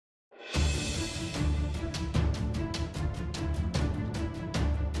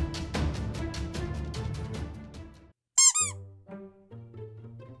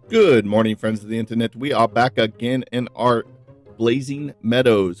Good morning, friends of the internet. We are back again in our Blazing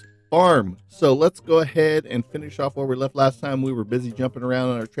Meadows farm. So let's go ahead and finish off where we left last time. We were busy jumping around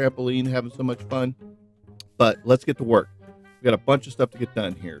on our trampoline, having so much fun. But let's get to work. We got a bunch of stuff to get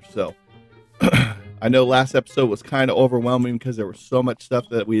done here. So I know last episode was kind of overwhelming because there was so much stuff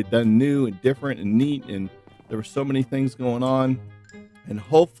that we had done new and different and neat, and there were so many things going on. And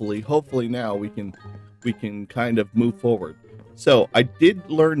hopefully now we can kind of move forward. So I did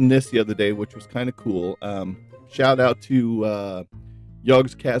learn this the other day, which was kind of cool. Shout out to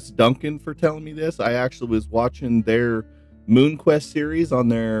Yogscast Duncan for telling me this. I actually was watching their Moon Quest series on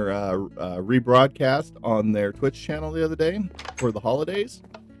their rebroadcast on their Twitch channel the other day for the holidays.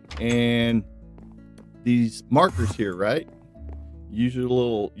 And these markers here, right? Use your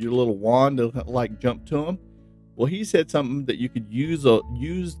little wand to like jump to them. Well, he said something that you could use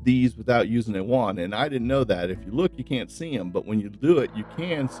these without using a wand, and I didn't know that. If you look, you can't see them, but when you do it, you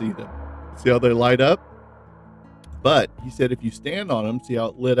can see them. See how they light up? But he said if you stand on them, see how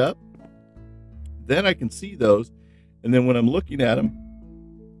it lit up? Then I can see those, and then when I'm looking at them,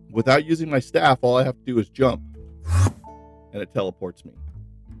 without using my staff, all I have to do is jump, and it teleports me.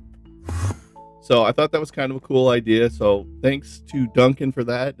 So I thought that was kind of a cool idea. So thanks to Duncan for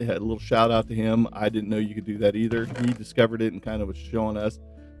that. They had a little shout out to him. I didn't know you could do that either. He discovered it and kind of was showing us.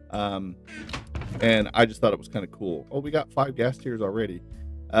 And I just thought it was kind of cool. Oh, we got 5 gas tiers already.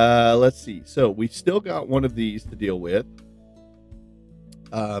 Let's see. So we still got one of these to deal with.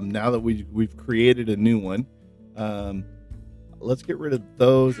 Now that we've created a new one. Let's get rid of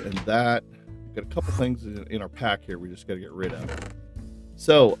those and that. We've got a couple things in our pack here we just got to get rid of.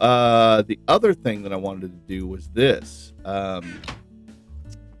 So, the other thing that I wanted to do was this. I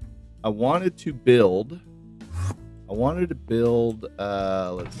wanted to build,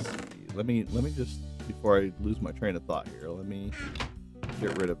 let's see, let me just, before I lose my train of thought here, let me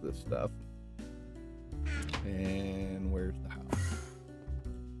get rid of this stuff. And where's the house?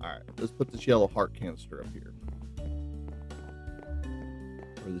 All right, let's put this yellow heart canister up here.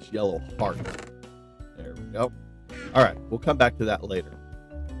 Or this yellow heart. There we go. All right, we'll come back to that later.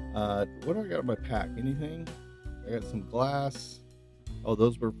 What do I got in my pack? Anything? I got some glass. Oh,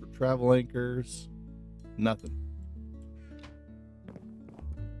 those were for travel anchors. Nothing.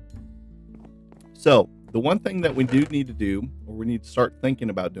 So, the one thing that we do need to do, or we need to start thinking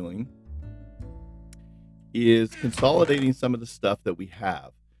about doing, is consolidating some of the stuff that we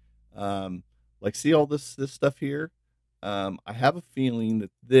have. Like, see all this stuff here? I have a feeling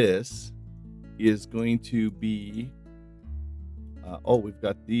that this is going to be... oh, we've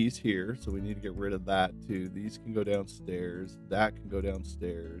got these here, so we need to get rid of that too. These can go downstairs. That can go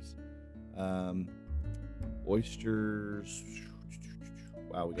downstairs. Oysters.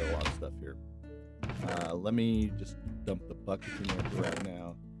 Wow, we got a lot of stuff here. Let me just dump the buckets in there for right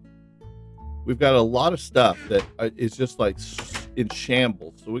now. We've got a lot of stuff that is just like in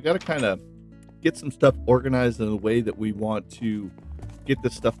shambles. So we got to kind of get some stuff organized in a way that we want to get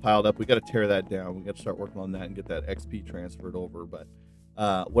this stuff piled up. We got to tear that down. We got to start working on that and get that XP transferred over. But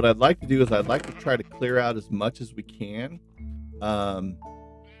what I'd like to do is I'd like to try to clear out as much as we can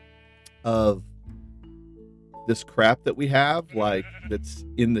of this crap that we have, like that's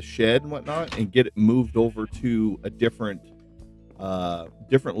in the shed and whatnot, and get it moved over to a different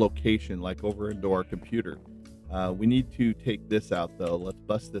location, like over into our computer. We need to take this out though. Let's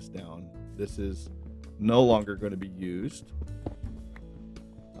bust this down. This is no longer going to be used.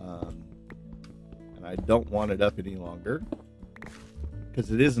 And I don't want it up any longer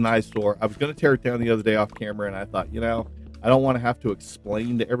because it is an eyesore. I was going to tear it down the other day off camera, and I thought, I don't want to have to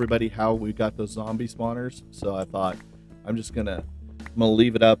explain to everybody how we got those zombie spawners. So I thought I'm gonna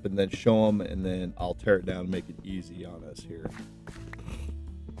leave it up and then show them, and then I'll tear it down and make it easy on us here.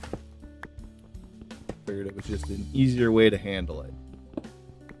 Figured it was just an easier way to handle it.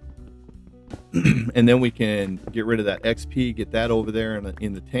 And then we can get rid of that XP, get that over there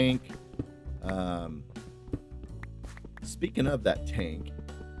in the tank. Speaking of that tank,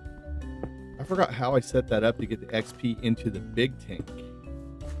 I forgot how I set that up to get the XP into the big tank.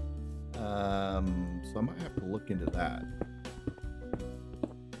 So I might have to look into that.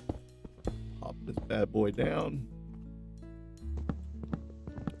 Pop this bad boy down.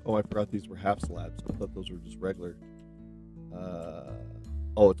 Oh, I forgot these were half slabs. I thought those were just regular.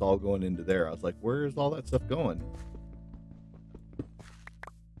 Oh, it's all going into there. I was like, where is all that stuff going?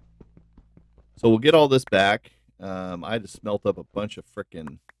 So we'll get all this back. I had to smelt up a bunch of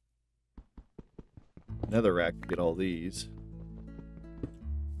frickin' netherrack to get all these.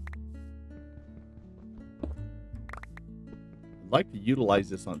 I'd like to utilize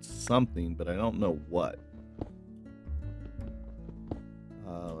this on something, but I don't know what.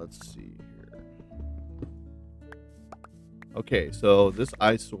 let's see here. Okay, so this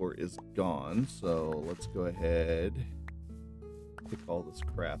eyesore is gone. So let's go ahead, pick all this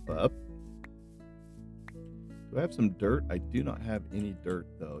crap up. Do I have some dirt? I do not have any dirt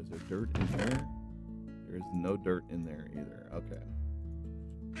though. Is there dirt in here? There is no dirt in there either. Okay.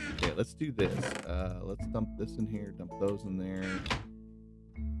 Okay, let's do this. Let's dump this in here, dump those in there.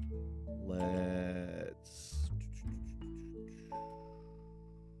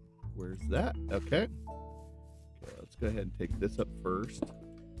 Where's that? Okay. Okay, let's go ahead and take this up first.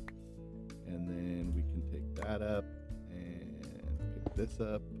 And then we can take that up and pick this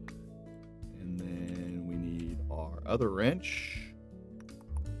up. And then we need our other wrench.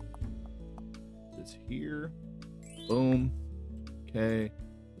 This here. Boom. Okay.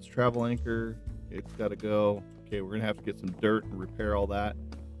 This travel anchor, it's got to go. Okay, we're going to have to get some dirt and repair all that.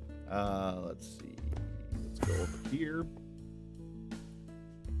 Let's see. Let's go over here.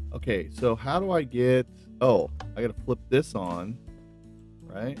 Okay, so how do I get... Oh, I got to flip this on,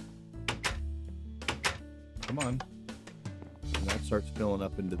 right? Come on. And that starts filling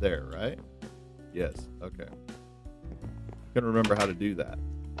up into there, right? Yes, okay. I'm going to remember how to do that.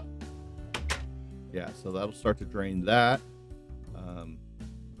 Yeah, so that'll start to drain that.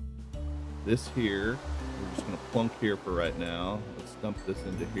 This here, we're just going to plunk here for right now. Let's dump this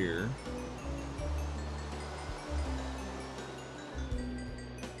into here.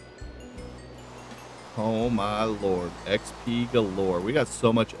 Oh my lord, XP galore. We got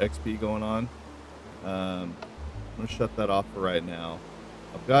so much XP going on. I'm going to shut that off for right now.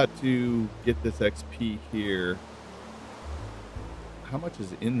 I've got to get this XP here. How much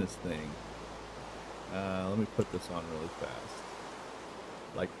is in this thing? Let me put this on really fast.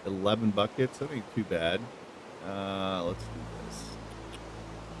 Like 11 buckets. That ain't too bad. Let's do this.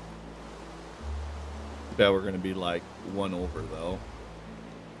 Too bad we're going to be like one over though.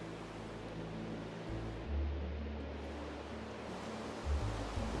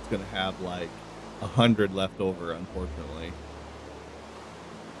 It's going to have like 100 left over, unfortunately.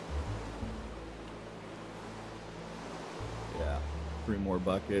 Yeah, 3 more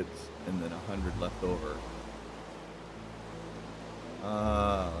buckets and then 100 left over.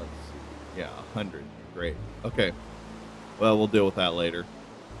 Let's see. Yeah, 100. Great. Okay. Well, we'll deal with that later.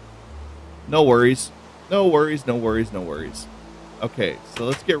 No worries. No worries, no worries, no worries. Okay, so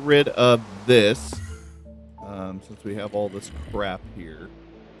let's get rid of this. Since we have all this crap here.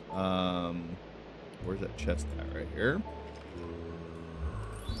 Where's that chest at? Right here.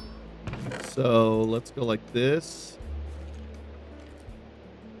 So let's go like this.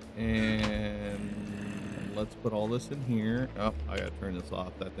 And let's put all this in here. Oh, I gotta turn this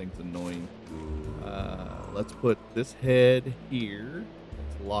off. That thing's annoying. Let's put this head here.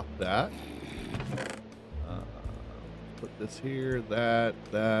 Let's lock that. Put this here. That.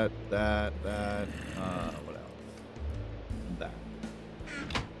 What else? And that.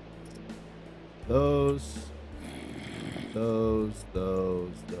 Those.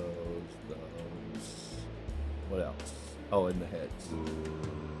 What else? Oh, and the heads.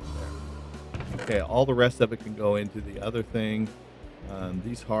 There. Okay, all the rest of it can go into the other thing.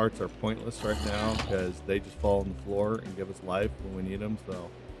 These hearts are pointless right now because they just fall on the floor and give us life when we need them. So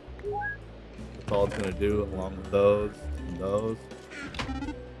that's all it's going to do, along with those and those.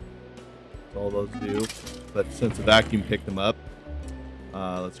 That's all those do. But since the vacuum picked them up,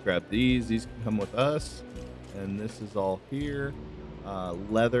 let's grab these. These can come with us. And this is all here.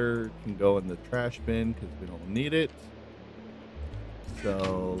 Leather can go in the trash bin because we don't need it.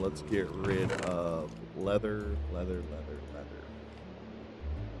 So let's get rid of leather.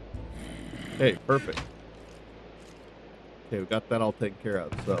 Okay, perfect. Okay, we got that all taken care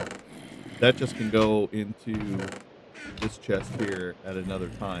of. So that just can go into this chest here at another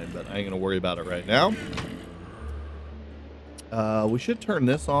time, but I ain't gonna worry about it right now. We should turn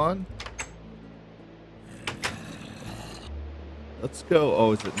this on. Let's go.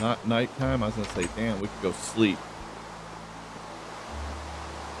 Oh, is it not nighttime? I was gonna say, damn, we could go sleep.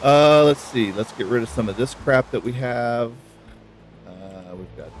 Let's see. Let's get rid of some of this crap that we have.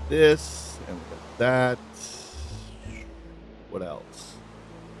 We've got this and we've got that. What else?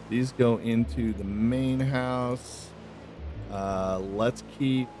 These go into the main house. Let's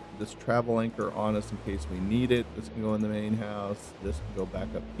keep this travel anchor on us in case we need it. This can go in the main house. This can go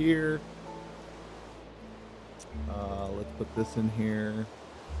back up here. Let's put this in here.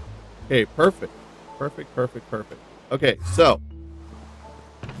 Okay, perfect. Perfect. Okay, so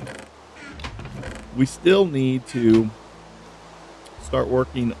we still need to start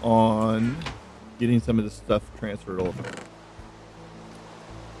working on getting some of this stuff transferred over.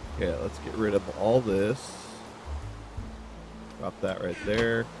 Okay, let's get rid of all this. Drop that right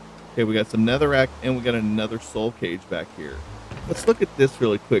there. Okay, we got some netherrack and we got another soul cage back here. Let's look at this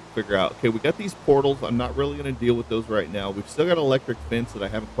really quick, figure out. Okay, we got these portals. I'm not really going to deal with those right now. We've still got an electric fence that I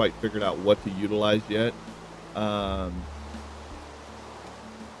haven't quite figured out what to utilize yet.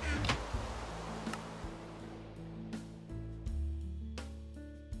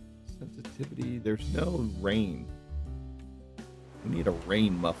 Sensitivity, there's no rain. We need a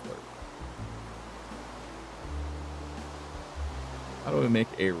rain muffler. How do we make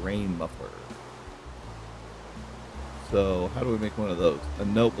a rain muffler? So how do we make one of those? A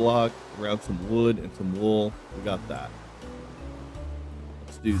note block around some wood and some wool. We got that.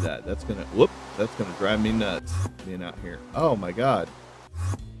 Let's do that. That's gonna drive me nuts being out here. Oh my god.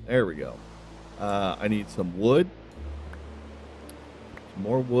 There we go. I need some wood. Some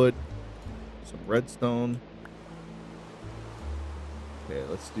more wood. Some redstone. Okay,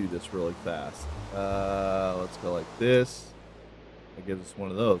 let's do this really fast. Let's go like this. That gives us one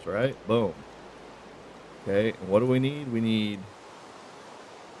of those, right? Boom. Okay, and what do we need? We need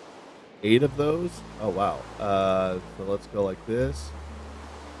 8 of those. Oh, wow. So let's go like this.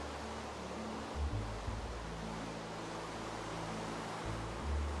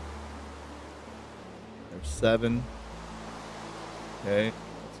 There's 7. Okay,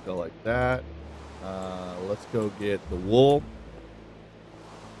 let's go like that. Let's go get the wool.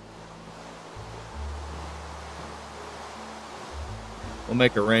 We'll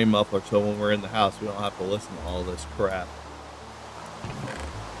make a rain muffler so when we're in the house, we don't have to listen to all this crap.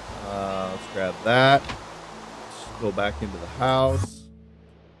 Let's grab that. Let's go back into the house.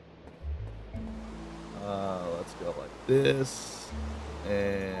 Let's go like this.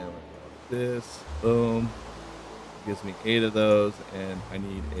 And like this. Boom. Gives me 8 of those. And I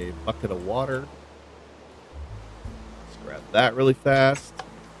need a bucket of water. Let's grab that really fast.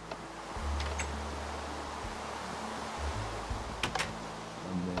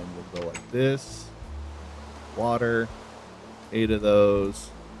 Go like this. Water. 8 of those.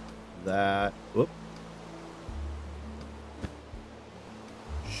 That. Whoop.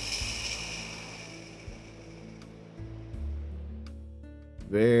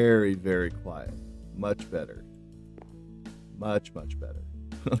 Very, very quiet. Much better. Much, much better.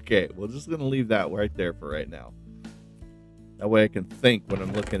 Okay, we're just going to leave that right there for right now. That way I can think when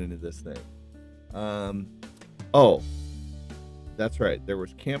I'm looking into this thing. Oh. That's right. There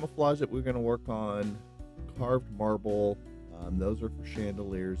was camouflage that we were going to work on. Carved marble. Those are for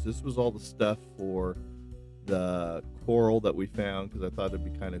chandeliers. This was all the stuff for the coral that we found because I thought it'd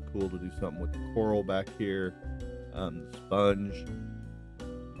be kind of cool to do something with the coral back here. The sponge.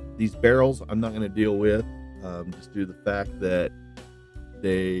 These barrels I'm not going to deal with. Just due to the fact that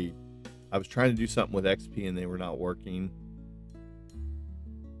I was trying to do something with XP and they were not working.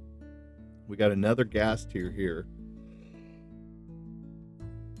 We got another gas tier here.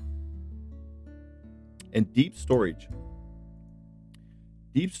 And deep storage.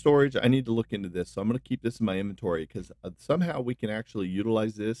 Deep storage, I need to look into this. So I'm going to keep this in my inventory because somehow we can actually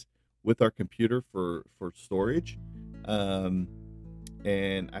utilize this with our computer for storage. And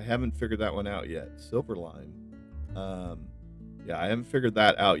I haven't figured that one out yet. Silverline. Yeah, I haven't figured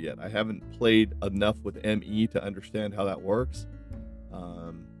that out yet. I haven't played enough with ME to understand how that works.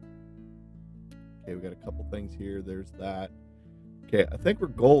 Okay, we got a couple things here. There's that. Okay, I think we're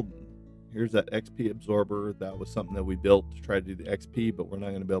golden. Here's that XP absorber. That was something that we built to try to do the XP, but we're not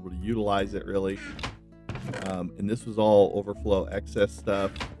going to be able to utilize it really. And this was all overflow excess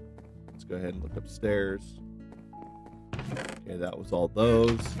stuff. Let's go ahead and look upstairs. Okay, that was all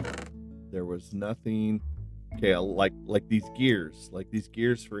those. There was nothing. Okay, like these gears. Like these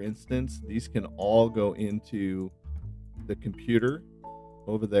gears, for instance, these can all go into the computer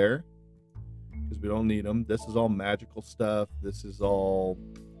over there because we don't need them. This is all magical stuff. This is all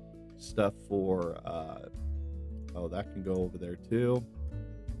stuff for oh, that can go over there too.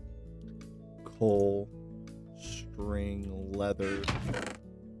 Coal, string, leather,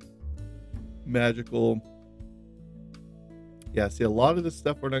 magical. Yeah, see, a lot of this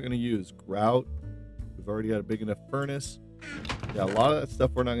stuff we're not going to use. Grout, we've already got a big enough furnace. Yeah, a lot of that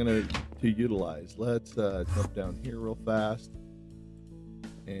stuff we're not going to utilize. Let's jump down here real fast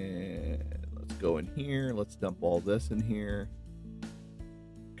and let's go in here. Let's dump all this in here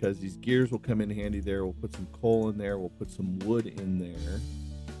because these gears will come in handy there. We'll put some coal in there. We'll put some wood in there.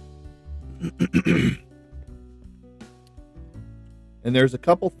 And there's a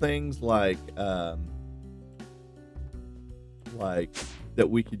couple things like that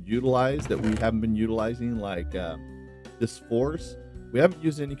we could utilize that we haven't been utilizing, like this force. We haven't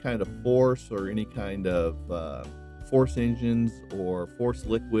used any kind of force or any kind of force engines or force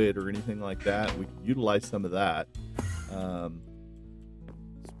liquid or anything like that. We could utilize some of that.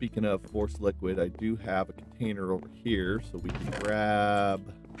 speaking of force liquid, I do have a container over here, so we can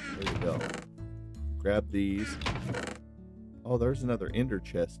grab, there we go, grab these. Oh, there's another ender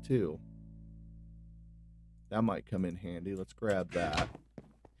chest too. That might come in handy. Let's grab that.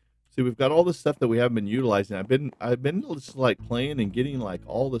 See, we've got all this stuff that we haven't been utilizing. I've been just like playing and getting like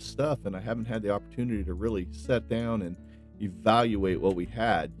all this stuff, and I haven't had the opportunity to really sit down and evaluate what we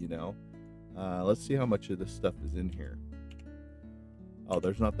had, you know. Let's see how much of this stuff is in here. Oh,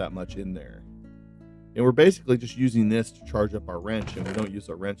 there's not that much in there. And we're basically just using this to charge up our wrench, and we don't use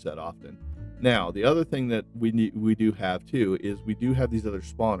our wrench that often. Now, the other thing that we do have too is we do have these other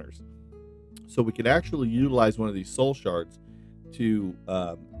spawners. So we could actually utilize one of these soul shards to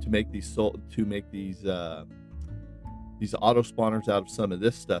make these auto spawners out of some of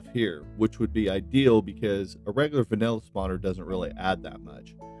this stuff here, which would be ideal because a regular vanilla spawner doesn't really add that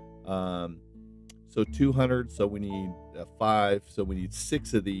much. So 200, so we need 5, so we need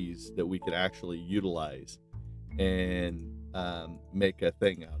 6 of these that we could actually utilize and make a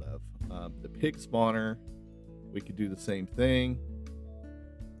thing out of. The pig spawner, we could do the same thing.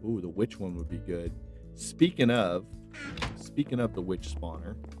 Ooh, the witch one would be good. Speaking of the witch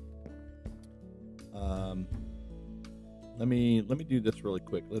spawner, let me do this really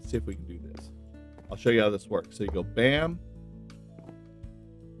quick. Let's see if we can do this. I'll show you how this works. So you go bam.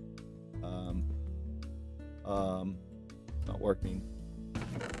 Not working.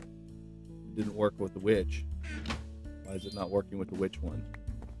 It didn't work with the witch. Why is it not working with the witch one?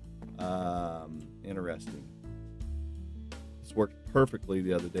 Interesting. This worked perfectly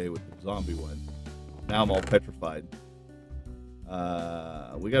the other day with the zombie one. Now I'm all petrified.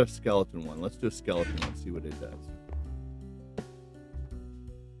 We got a skeleton one. Let's do a skeleton one, see what it does.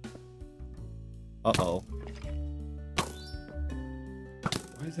 Uh-oh.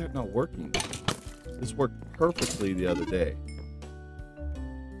 Why is that not working? This worked perfectly the other day.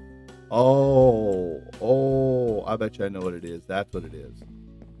 Oh, I bet you I know what it is. That's what it is.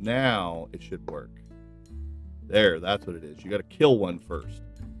 Now it should work. There, that's what it is. You got to kill one first.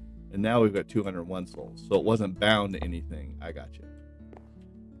 And now we've got 201 souls. So it wasn't bound to anything. I got you.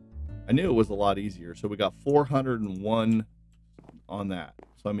 I knew it was a lot easier. So we got 401 on that.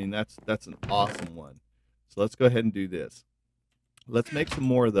 So I mean that's an awesome one. So let's go ahead and do this. Let's make some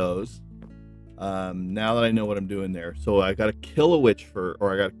more of those. Now that I know what I'm doing there. So I got to kill a witch or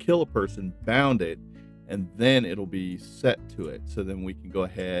I got to kill a person, bound it, and then it'll be set to it. So then we can go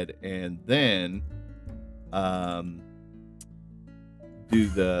ahead and then do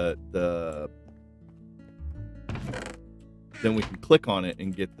then we can click on it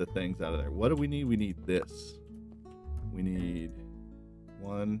and get the things out of there. What do we need? We need this. We need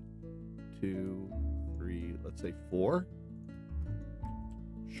 1, 2, 3, let's say 4.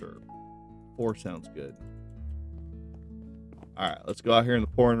 Sure. 4 sounds good. All right, let's go out here in the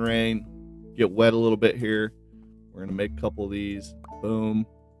pouring rain, get wet a little bit here. We're gonna make a couple of these. Boom,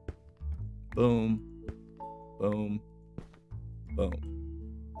 boom, boom, boom.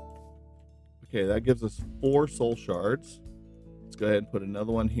 Okay, that gives us 4 soul shards. Let's go ahead and put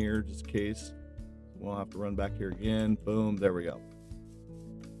another one here just in case. We won't have to run back here again. Boom, there we go.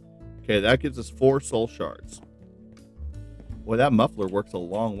 Okay, that gives us 4 soul shards. Boy, that muffler works a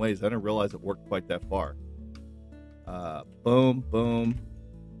long ways. I didn't realize it worked quite that far. Boom, boom.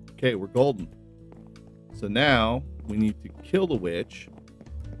 Okay, we're golden. So now we need to kill the witch.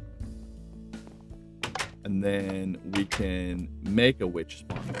 And then we can make a witch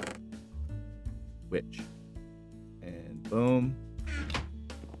spawn. Witch. And boom.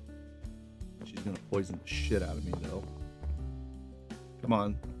 She's going to poison the shit out of me, though. Come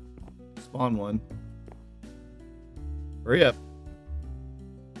on. Spawn one. Hurry up.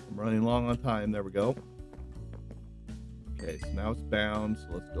 I'm running long on time. There we go. Okay, so now it's bound. So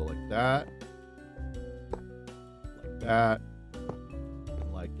let's go like that. Like that.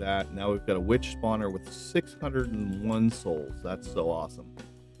 And like that. Now we've got a witch spawner with 601 souls. That's so awesome.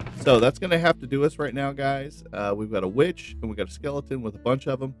 So that's going to have to do us right now, guys. We've got a witch and we've got a skeleton with a bunch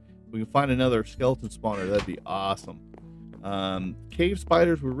of them. We can find another skeleton spawner. That'd be awesome. Cave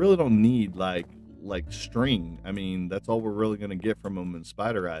spiders, we really don't need like string. I mean, that's all we're really going to get from them in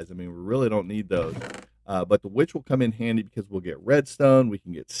spider eyes. I mean, we really don't need those. But the witch will come in handy because we'll get redstone, we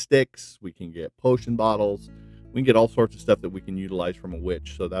can get sticks, we can get potion bottles, we can get all sorts of stuff that we can utilize from a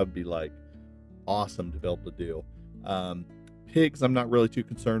witch. So that would be like awesome to be able to do. Pigs, I'm not really too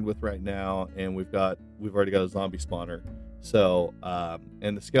concerned with right now, and we've already got a zombie spawner. So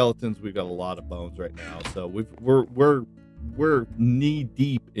and the skeletons, we've got a lot of bones right now. So we're knee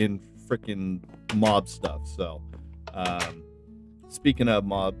deep in freaking mob stuff. So speaking of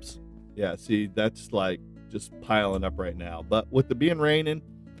mobs, yeah, see, that's like just piling up right now. But with the being raining,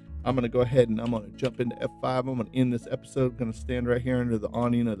 I'm going to go ahead and I'm going to jump into F5. I'm going to end this episode. I'm going to stand right here under the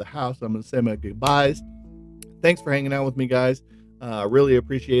awning of the house. I'm going to say my goodbyes. Thanks for hanging out with me, guys. I really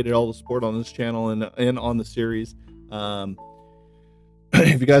appreciated all the support on this channel and on the series.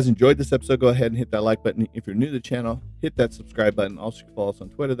 If you guys enjoyed this episode, go ahead and hit that like button. If you're new to the channel, hit that subscribe button. Also, you can follow us on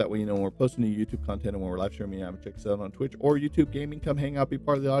Twitter. That way you know when we're posting new YouTube content and when we're live streaming. You haven't checked us out on Twitch or YouTube Gaming. Come hang out, be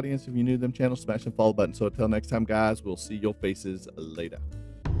part of the audience. If you're new to them channels, smash the follow button. So until next time, guys, we'll see your faces later.